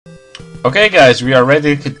Okay guys, we are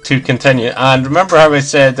ready to continue, and remember how I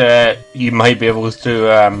said you might be able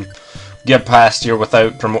to get past here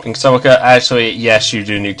without promoting Silica? Actually, yes, you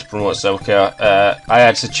do need to promote Silica. I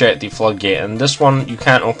actually checked the floodgate, and this one you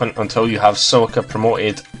can't open until you have Silica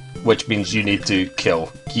promoted, which means you need to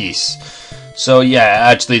kill geese. So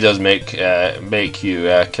yeah, it actually does make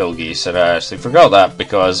you kill geese, and I actually forgot that,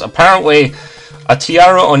 because apparently a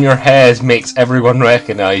tiara on your head makes everyone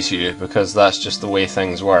recognize you, because that's just the way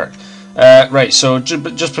things work. Right, so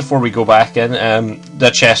just before we go back in,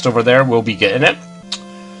 the chest over there, we'll be getting it.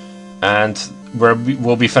 And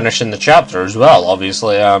we'll be finishing the chapter as well,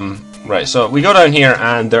 obviously. Right, so we go down here,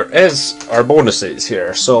 and there is our bonuses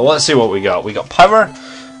here. So let's see what we got. We got power.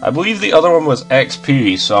 I believe the other one was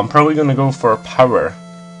XP, so I'm probably going to go for power.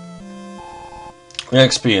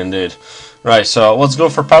 XP indeed. Right, so let's go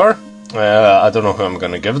for power. I don't know who I'm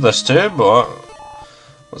going to give this to, but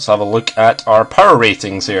let's have a look at our power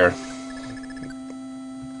ratings here.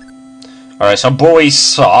 Alright, so Bowie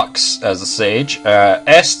sucks as a sage.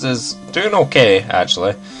 Est is doing okay,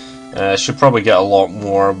 actually. She'll probably get a lot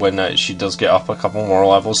more when she does get up a couple more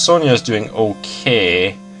levels. Sonia's doing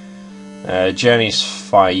okay. Jenny's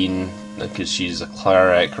fine, because she's a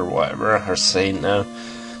cleric or whatever, her saint now.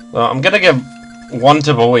 Well, I'm going to give 1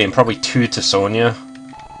 to Bowie and probably 2 to Sonia.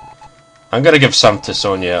 I'm going to give some to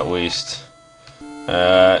Sonia at least.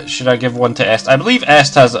 Should I give 1 to Est? I believe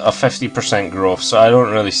Est has a 50% growth, so I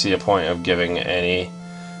don't really see a point of giving any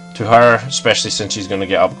to her, especially since she's going to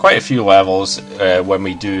get up quite a few levels when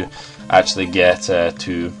we do actually get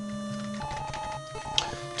to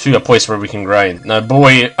a place where we can grind. Now,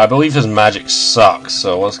 Bowie, I believe his magic sucks,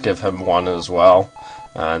 so let's give him 1 as well.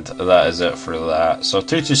 And that is it for that. So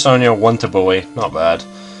 2 to Sonia, 1 to Bowie, not bad.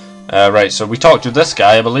 Right, so we talked to this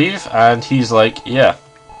guy, I believe, and he's like, yeah.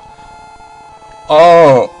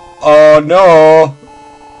 Oh no!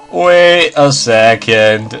 Wait a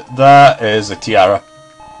second, that is a tiara.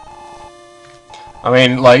 I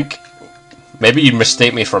mean, like, maybe you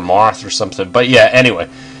mistake me for Marth or something, but yeah, anyway.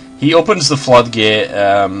 He opens the floodgate,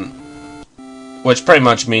 which pretty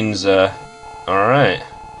much means, alright.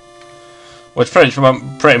 Which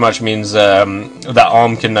pretty much means, that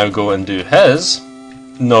Alm can now go and do his.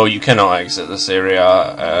 No, you cannot exit this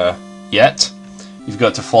area, yet. You've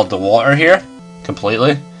got to flood the water here.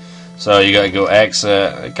 Completely. So you gotta go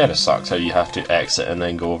exit. It kinda sucks how you have to exit and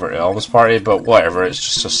then go over to Elm's party, but whatever, it's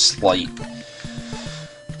just a slight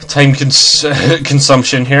time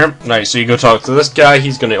consumption here. Right, so you go talk to this guy,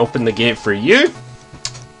 he's gonna open the gate for you.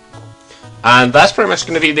 And that's pretty much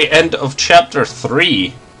gonna be the end of chapter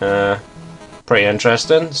 3. Pretty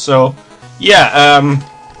interesting. So, yeah,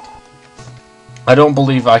 I don't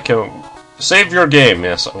believe I can save your game.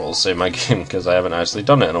 Yes, I will save my game because I haven't actually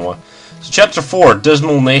done it in a while. So chapter 4,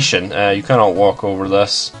 Dismal Nation. You cannot walk over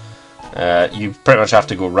this. You pretty much have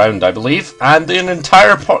to go round, I believe. And an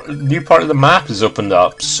entire new part of the map is opened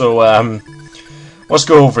up. So let's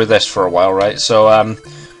go over this for a while, right? So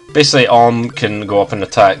basically Alm can go up and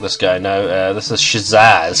attack this guy now. This is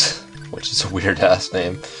Shazaz, which is a weird-ass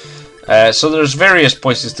name. So there's various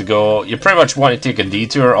places to go. You pretty much want to take a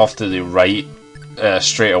detour off to the right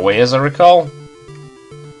straight away, as I recall.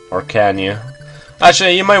 Or can you?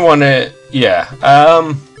 Actually, you might want to, yeah.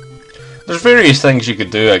 There's various things you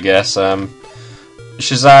could do, I guess.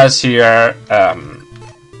 Shazaz here,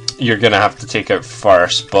 you're going to have to take out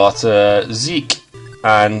first, but Zeke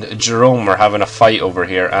and Jerome are having a fight over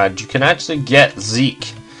here, and you can actually get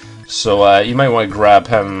Zeke. So you might want to grab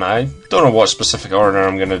him. I don't know what specific order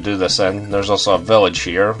I'm going to do this in. There's also a village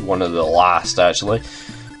here, one of the last, actually.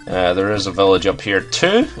 There is a village up here,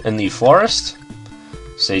 too, in the forest.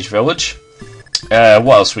 Sage Village. What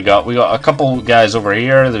else we got? We got a couple guys over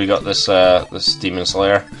here. We got this this demon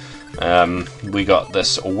slayer. We got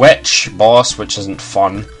this witch boss, which isn't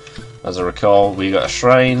fun, as I recall. We got a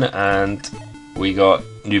shrine, and we got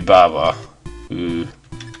Nubaba, who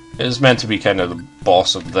is meant to be kind of the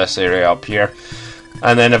boss of this area up here.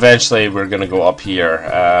 And then eventually we're going to go up here,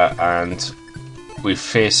 and we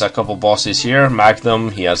face a couple bosses here. Magnum,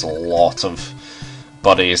 he has a lot of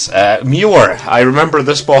buddies. Muir, I remember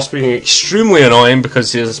this boss being extremely annoying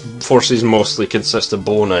because his forces mostly consist of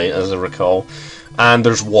Bow Knight, as I recall, and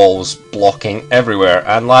there's walls blocking everywhere.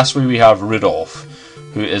 And lastly we have Rudolph,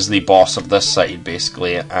 who is the boss of this side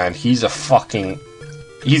basically, and he's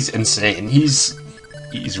he's insane.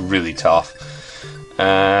 He's really tough.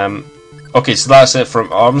 Okay, so that's it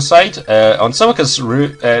from Arm's side. On Silica's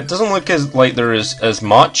route, it doesn't look like there is as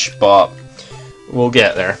much, but we'll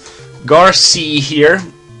get there. Garcia here,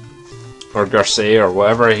 or Garcia, or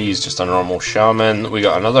whatever, he's just a normal shaman. We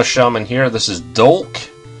got another shaman here, this is Dolk.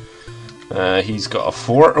 He's got a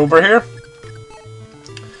fort over here.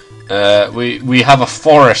 We have a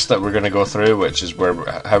forest that we're going to go through, which is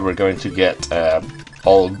how we're going to get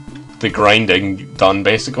all the grinding done,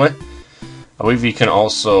 basically. I believe you can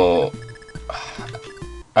also...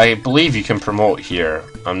 I believe you can promote here.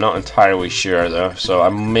 I'm not entirely sure though, so I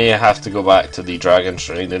may have to go back to the Dragon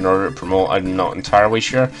Shrine in order to promote. I'm not entirely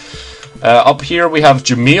sure. Up here we have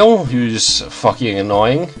Jamil, who's fucking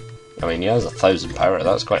annoying. I mean, he has 1,000 power,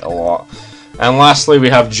 that's quite a lot. And lastly we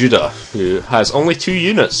have Judah, who has only 2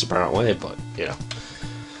 units apparently, but you know.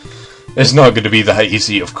 It's not going to be that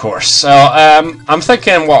easy, of course. So, I'm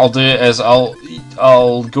thinking what I'll do is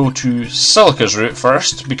I'll go to Silica's route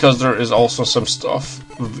first, because there is also some stuff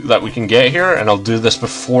that we can get here, and I'll do this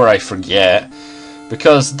before I forget,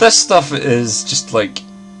 because this stuff is just like,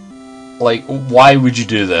 why would you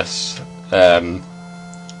do this, in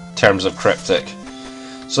terms of cryptic?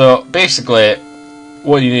 So, basically,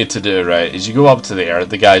 what you need to do, right, is you go up to there,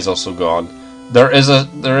 the guy's also gone. There is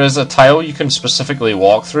a tile you can specifically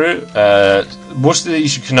walk through. Most of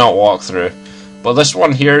these you cannot walk through, but this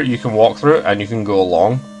one here you can walk through and you can go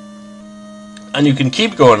along, and you can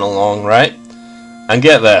keep going along, right? And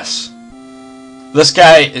get this. This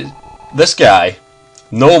guy,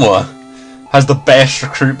 Noma, has the best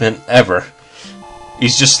recruitment ever.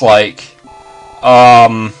 He's just like,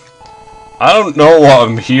 I don't know what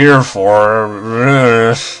I'm here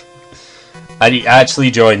for. And he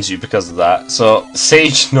actually joins you because of that. So,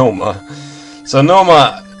 Sage Noma. So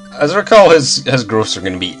Noma, as I recall, his growths are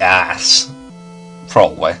going to be ass.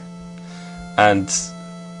 Probably. And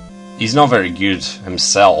he's not very good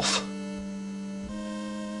himself.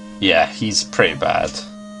 Yeah, he's pretty bad.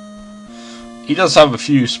 He does have a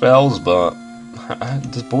few spells, but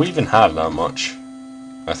does Boy even have that much?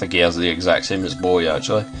 I think he has the exact same as Boy,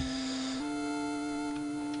 actually.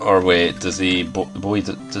 Or wait, does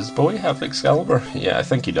Boy have Excalibur? Yeah, I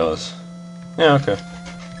think he does. Yeah, okay.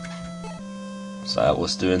 What's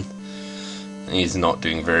Atlas doing? He's not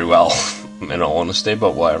doing very well, in all honesty,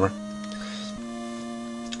 but whatever.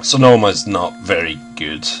 So Noma's not very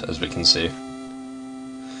good, as we can see.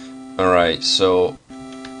 Alright, so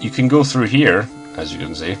you can go through here, as you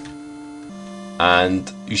can see.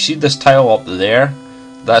 And you see this tile up there?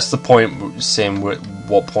 That's the point saying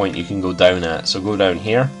what point you can go down at. So go down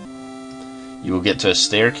here. You will get to a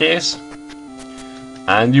staircase.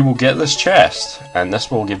 And you will get this chest. And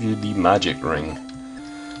this will give you the magic ring.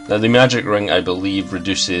 Now the magic ring, I believe,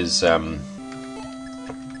 reduces... it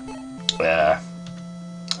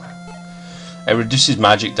reduces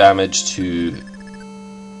magic damage to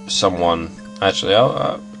someone. Actually,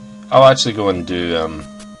 I'll actually go and do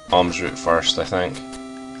Alm's route first, I think.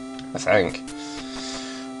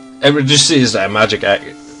 It reduces magic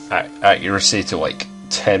accuracy to like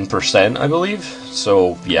 10%, I believe.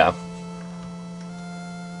 So yeah.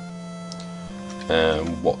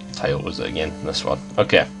 What tile was it again? This one.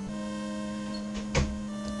 Okay.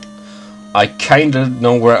 I kind of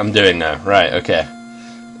know where I'm doing now. Right. Okay.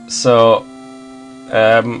 So,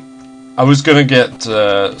 I was gonna get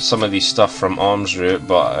some of these stuff from Alm's route,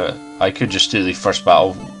 but I could just do the first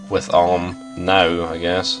battle with Alm now, I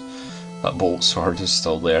guess. That bolt sword is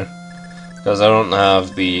still there. Because I don't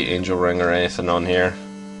have the angel ring or anything on here.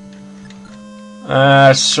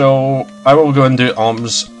 So I will go and do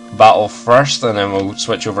Alm's battle first, and then we'll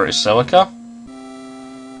switch over to Silica.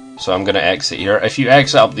 So I'm going to exit here. If you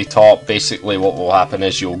exit up the top, basically what will happen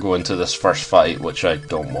is you'll go into this first fight, which I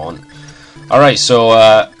don't want. Alright,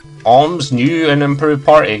 so Alm's new and improved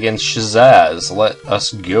party against Shazaz. Let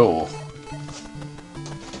us go.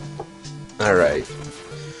 Alright.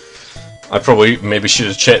 I probably maybe should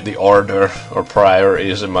have checked the order or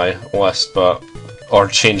priorities in my list, or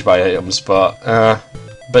changed my items, but a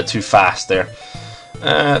bit too fast there.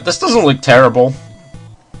 This doesn't look terrible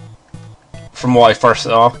from what I first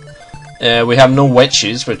saw. We have no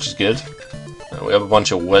witches, which is good. We have a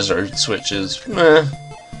bunch of wizards, which is meh.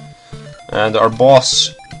 And our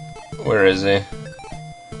boss, where is he?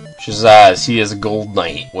 Shazaz, he is a gold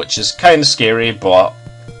knight, which is kind of scary, but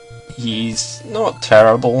he's not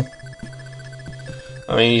terrible.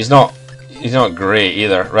 I mean, he's not great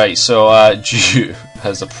either. Right, so Ju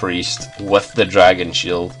has a priest with the dragon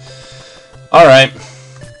shield. Alright,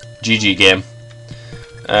 GG game.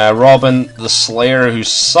 Robin the Slayer, who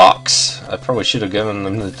sucks. I probably should have given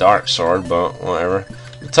him the dark sword, but whatever.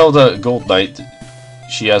 Matilda Gold Knight,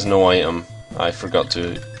 she has no item. I forgot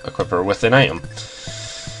to equip her with an item.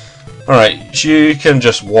 Alright, she can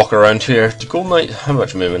just walk around here. The Gold Knight, how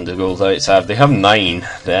much movement do Gold Knights have? They have 9.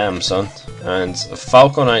 Damn, son. And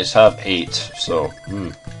Falcon Knights have 8. So,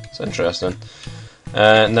 it's interesting.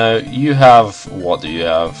 Now, you have, what do you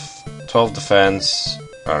have? 12 defense.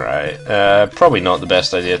 Alright, probably not the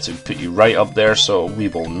best idea to put you right up there, so we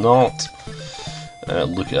will not.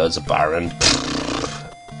 Look at us, a Baron.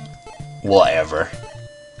 Whatever.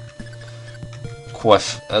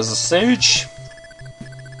 Quiff as a Sage,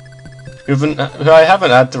 who I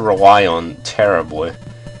haven't had to rely on terribly,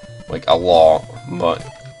 like a lot, but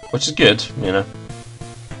which is good, you know.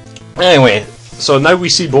 Anyway, so now we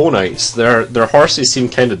see Bow Knights. Their horses seem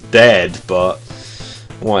kind of dead, but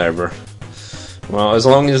whatever. Well, as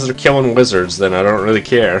long as they're killing wizards, then I don't really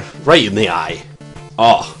care. Right in the eye.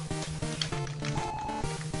 Oh.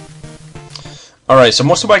 Alright, so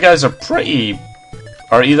most of my guys are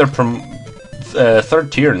either from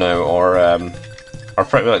third tier now, or are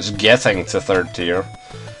pretty much getting to third tier.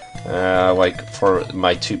 Like for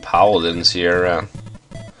my two paladins here.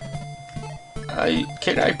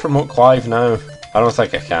 Can I promote Clive now? I don't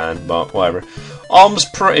think I can, but whatever. Alm's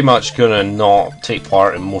pretty much gonna not take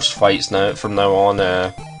part in most fights now from now on,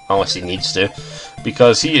 unless he needs to,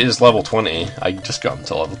 because he is level 20. I just got him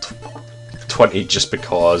to level 20 just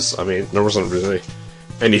because. I mean, there wasn't really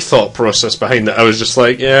any thought process behind it. I was just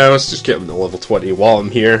like, yeah, let's just get him to level 20 while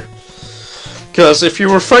I'm here. Because if you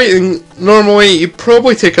were fighting normally, you'd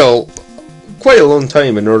probably take quite a long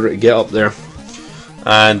time in order to get up there.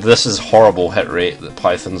 And this is horrible hit rate that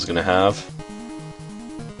Python's gonna have.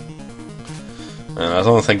 And I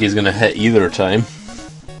don't think he's gonna hit either time.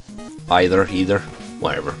 Either.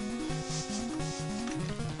 Whatever.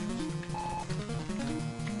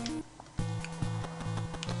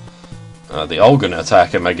 They're all gonna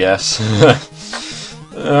attack him, I guess.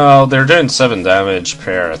 Well, they're doing 7 damage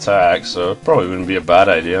per attack, so it probably wouldn't be a bad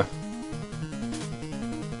idea.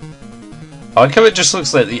 I like how it just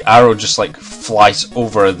looks like the arrow just like flies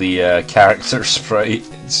over the character sprite.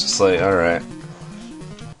 It's just like, alright.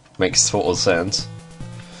 Makes total sense.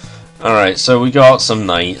 Alright, so we got some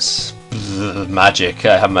knights. Magic.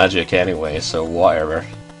 I have magic anyway, so whatever.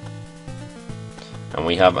 And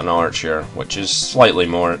we have an archer, which is slightly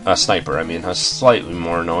more... a sniper, I mean, slightly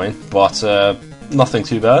more annoying, but nothing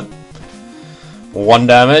too bad. 1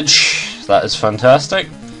 damage. That is fantastic.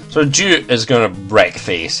 So Jute is going to wreck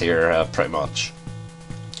face here, pretty much.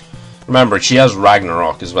 Remember, she has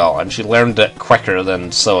Ragnarok as well, and she learned it quicker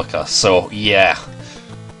than Silica, so yeah.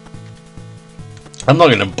 I'm not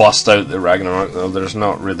going to bust out the Ragnarok, though. There's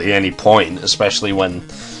not really any point, especially when,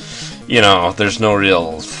 you know, there's no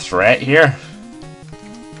real threat here.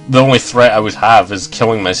 The only threat I would have is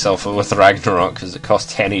killing myself with Ragnarok, because it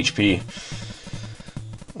costs 10 HP.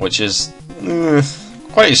 Which is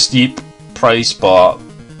quite a steep price, but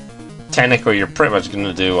technically you're pretty much going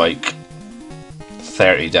to do like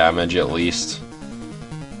 30 damage at least.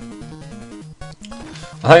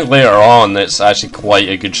 I think later on it's actually quite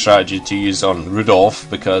a good strategy to use on Rudolph,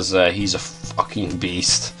 because he's a fucking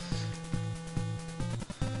beast.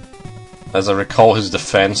 As I recall, his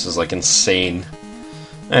defense is like insane.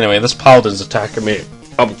 Anyway, this paladin's attacking me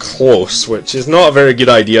up close, which is not a very good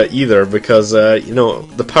idea either, because you know,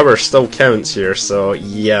 the power still counts here, so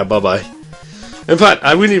yeah, bye-bye. In fact,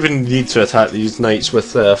 I wouldn't even need to attack these knights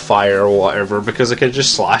with fire or whatever, because I could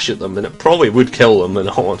just slash at them and it probably would kill them, in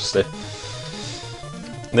all honesty.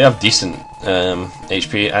 They have decent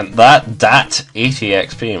HP, and that 80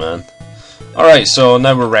 XP, man. Alright, so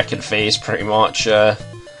now we're wrecking face pretty much.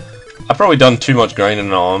 I've probably done too much grinding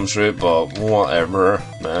in Alm's route, but whatever,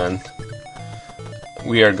 man.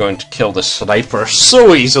 We are going to kill the sniper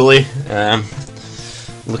so easily.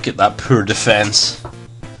 Look at that poor defense.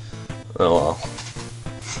 Oh well.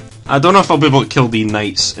 I don't know if I'll be able to kill the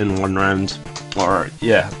knights in 1 round. Or,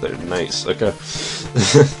 yeah, they're knights, okay.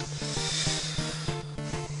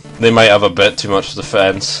 They might have a bit too much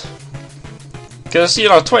defense. Because, you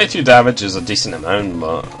know, 22 damage is a decent amount,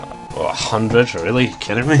 but... 100? Really? Are you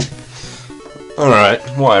kidding me? Alright,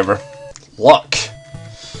 whatever. Luck.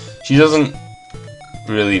 She doesn't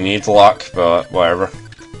really need luck, but whatever.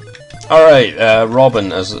 Alright,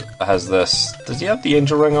 Robin has this. Does he have the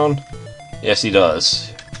angel ring on? Yes, he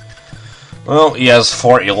does. Well, he has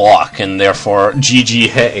 40 luck, and therefore GG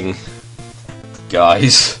hitting.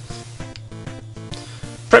 Guys.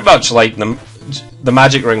 Pretty much like the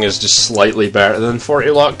magic ring is just slightly better than 40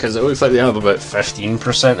 luck, because it looks like they have about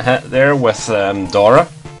 15% hit there with Dora.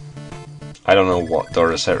 I don't know what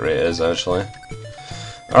Dora's hit rate is, actually.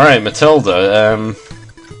 Alright, Matilda,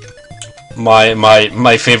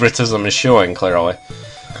 my favoritism is showing, clearly.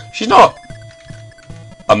 She's not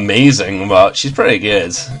amazing, but she's pretty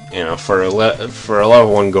good. You know, for a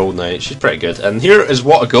level 1 gold knight, she's pretty good. And here is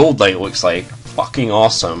what a gold knight looks like. Fucking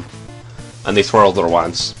awesome. And they twirl their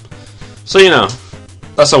wands. So, you know,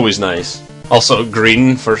 that's always nice. Also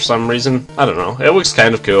green for some reason. I don't know. It looks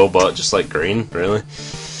kind of cool, but just like green, really.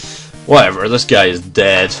 Whatever, this guy is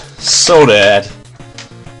dead. So dead.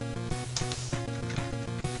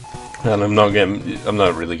 And I'm not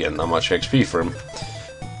really getting that much XP for him.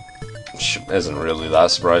 Which isn't really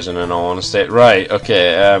that surprising in all honesty. Right,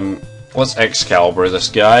 okay, let's Excalibur this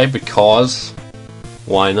guy, because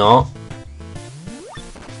why not?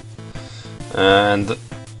 And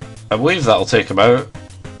I believe that'll take him out.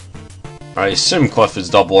 I assume Cliff is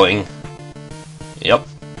doubling. Yep.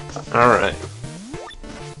 Alright.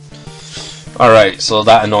 Alright, so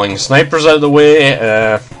that annoying sniper's out of the way.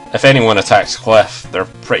 If anyone attacks Cliff, they're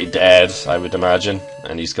pretty dead, I would imagine.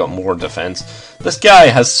 And he's got more defense. This guy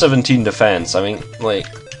has 17 defense. I mean, like,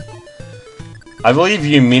 I believe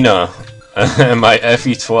Yumina, my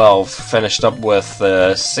FE12, finished up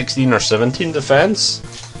with 16 or 17 defense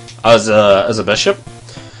as a bishop.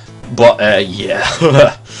 But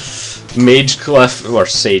yeah. Mage Cliff, or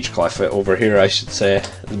Sage Cliff over here, I should say,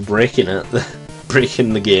 breaking it,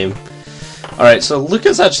 breaking the game. Alright, so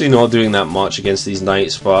Luca's actually not doing that much against these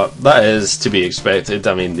knights, but that is to be expected.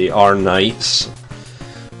 I mean, they are knights.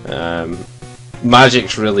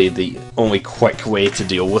 Magic's really the only quick way to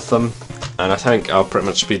deal with them, and I think I'll pretty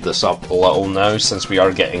much speed this up a little now, since we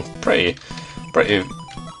are getting pretty,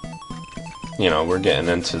 you know, we're getting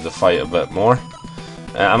into the fight a bit more.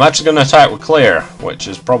 I'm actually going to attack with Claire, which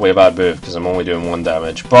is probably a bad move because I'm only doing 1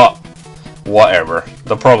 damage, but whatever.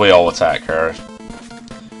 They'll probably all attack her.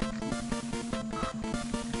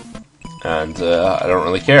 And I don't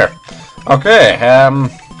really care. Okay,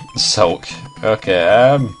 Silk.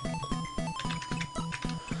 Okay,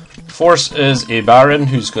 Force is a Baron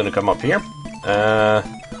who's going to come up here. I'm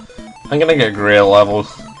going to get Grey level,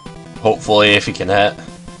 hopefully, if he can hit.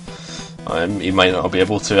 He might not be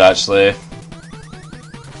able to, actually.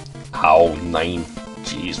 Ow, 9.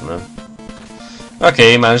 Jeez, man.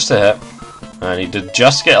 Okay, he managed to hit. And he did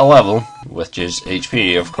just get a level, with his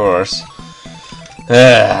HP, of course.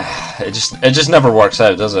 It just never works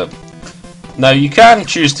out, does it? Now, you can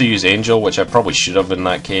choose to use Angel, which I probably should have in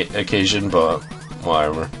that occasion, but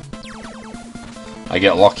whatever. I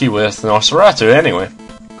get lucky with Nosferatu anyway.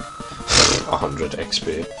 100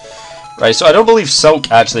 XP. Right, so I don't believe Silk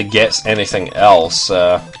actually gets anything else.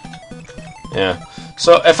 Yeah.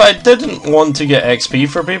 So if I didn't want to get XP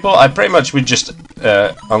for people, I pretty much would just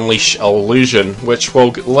unleash Illusion, which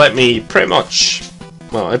will let me pretty much...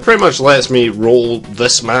 Well, it pretty much lets me roll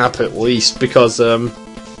this map at least, because...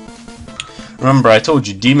 remember, I told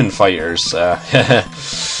you, Demon Fighters.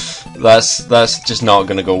 That's just not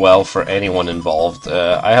going to go well for anyone involved.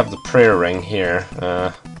 I have the Prayer Ring here.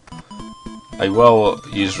 I will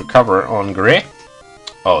use Recover on Grey.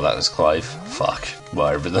 Oh, that is Clive. Fuck.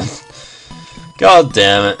 Whatever then. God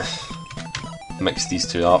damn it. Mix these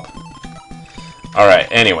two up. Alright,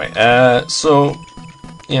 anyway, so,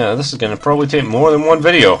 yeah, this is going to probably take more than 1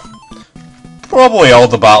 video. Probably all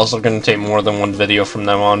the battles are going to take more than 1 video from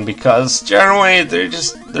now on, because generally they're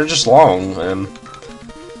just long.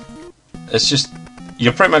 It's just,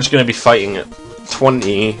 you're pretty much going to be fighting at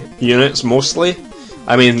 20 units mostly.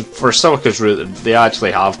 I mean, for Silica's route, they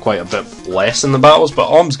actually have quite a bit less in the battles, but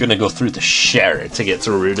Om's going to go through the shit to get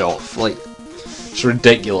to Rudolph. Like, it's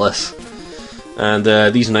ridiculous. And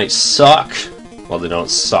these knights suck. Well, they don't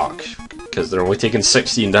suck, because they're only taking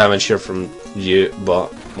 16 damage here from you, but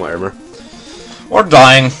whatever. Or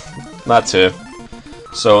dying, that too.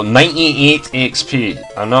 So, 98 XP.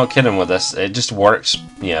 I'm not kidding with this, it just works.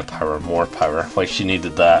 Yeah, power, more power, like she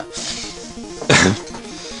needed that.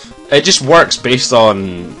 It just works based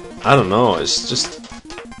on, I don't know, it's just...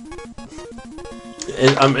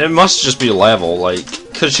 It must just be level, like,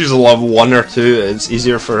 because she's a level 1 or 2, it's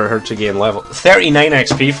easier for her to gain level. 39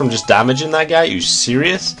 XP from just damaging that guy? Are you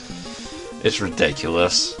serious? It's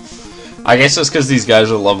ridiculous. I guess it's because these guys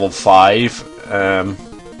are level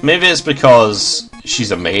 5. Maybe it's because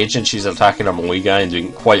she's a mage and she's attacking a melee guy and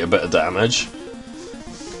doing quite a bit of damage.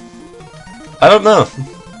 I don't know.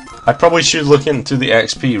 I probably should look into the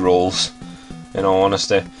XP rolls, in all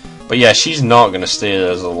honesty. But yeah, she's not going to stay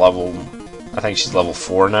as a level... I think she's level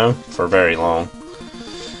 4 now, for very long.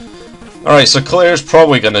 Alright, so Claire's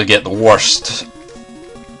probably going to get the worst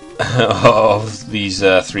of these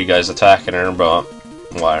 3 guys attacking her, but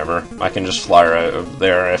whatever. I can just fly her out of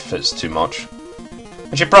there if it's too much.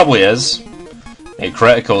 And she probably is. Hey,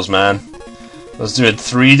 criticals, man. Let's do it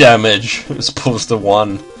 3 damage as opposed to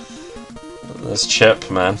 1. This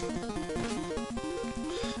chip, man.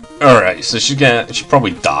 Alright, so she'd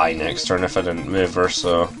probably die next turn if I didn't move her,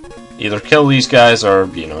 so either kill these guys or,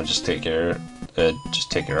 you know, just take her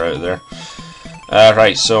out of there.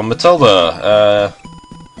 Right, so Matilda,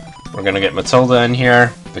 We're gonna get Matilda in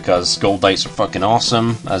here, because gold dice are fucking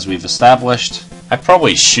awesome, as we've established. I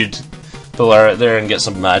probably should pull her out there and get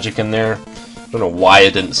some magic in there. I don't know why I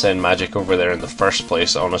didn't send magic over there in the first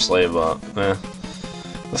place, honestly, but the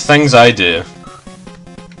things I do.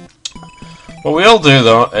 What we'll do,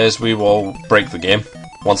 though, is we will break the game.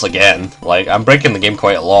 Once again. Like, I'm breaking the game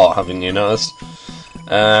quite a lot, haven't you noticed?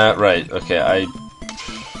 Right, okay, I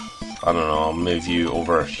don't know, I'll move you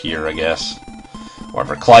over here, I guess.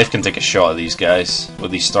 Whatever, Clive can take a shot at these guys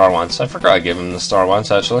with these star ones. I forgot I gave him the star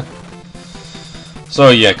ones, actually.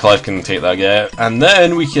 So yeah, Clive can take that guy out. And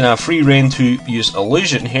then we can have free reign to use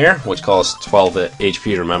illusion here, which costs 12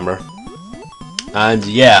 HP, remember. And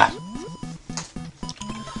yeah.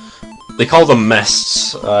 They call them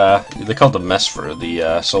mists. They call them mists for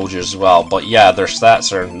the soldiers as well. But yeah, their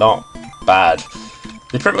stats are not bad.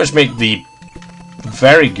 They pretty much make the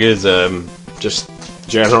very good, just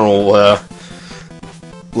general,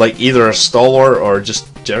 like either a stalwart or just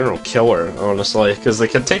general killer, honestly, because they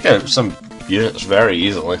can take out some units very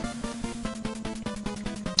easily.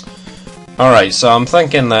 Alright, so I'm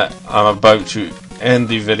thinking that I'm about to end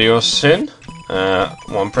the video soon. What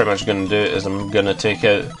I'm pretty much going to do is I'm going to take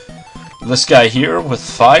out this guy here with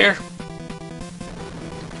fire.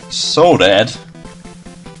 So dead.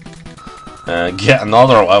 Get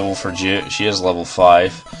another level for Jute. She is level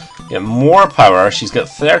 5. Get more power. She's got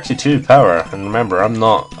 32 power. And remember, I'm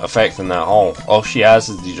not affecting that all. All she has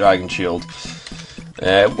is the Dragon Shield.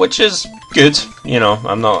 Which is good. You know,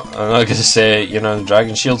 I'm not going to say, you know, the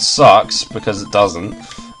Dragon Shield sucks, because it doesn't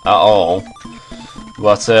at all.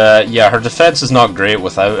 But, yeah, her defense is not great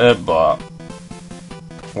without it, but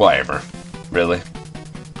whatever. Really.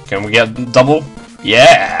 Can we get double?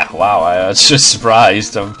 Yeah! Wow, I was just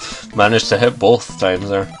surprised. I've managed to hit both times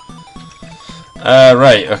there.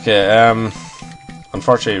 Right, okay,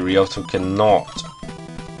 unfortunately Rialto cannot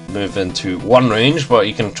move into one range, but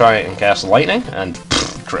you can try and cast lightning, and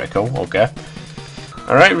pff, critical, okay.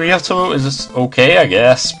 Alright, Rialto is okay, I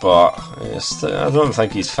guess, but I don't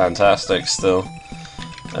think he's fantastic still.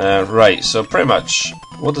 Right, so pretty much,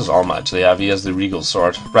 what does Alma actually have? He has the Regal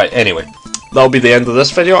Sword. Right, anyway, that'll be the end of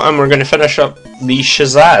this video, and we're going to finish up the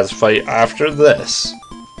Shazaz fight after this.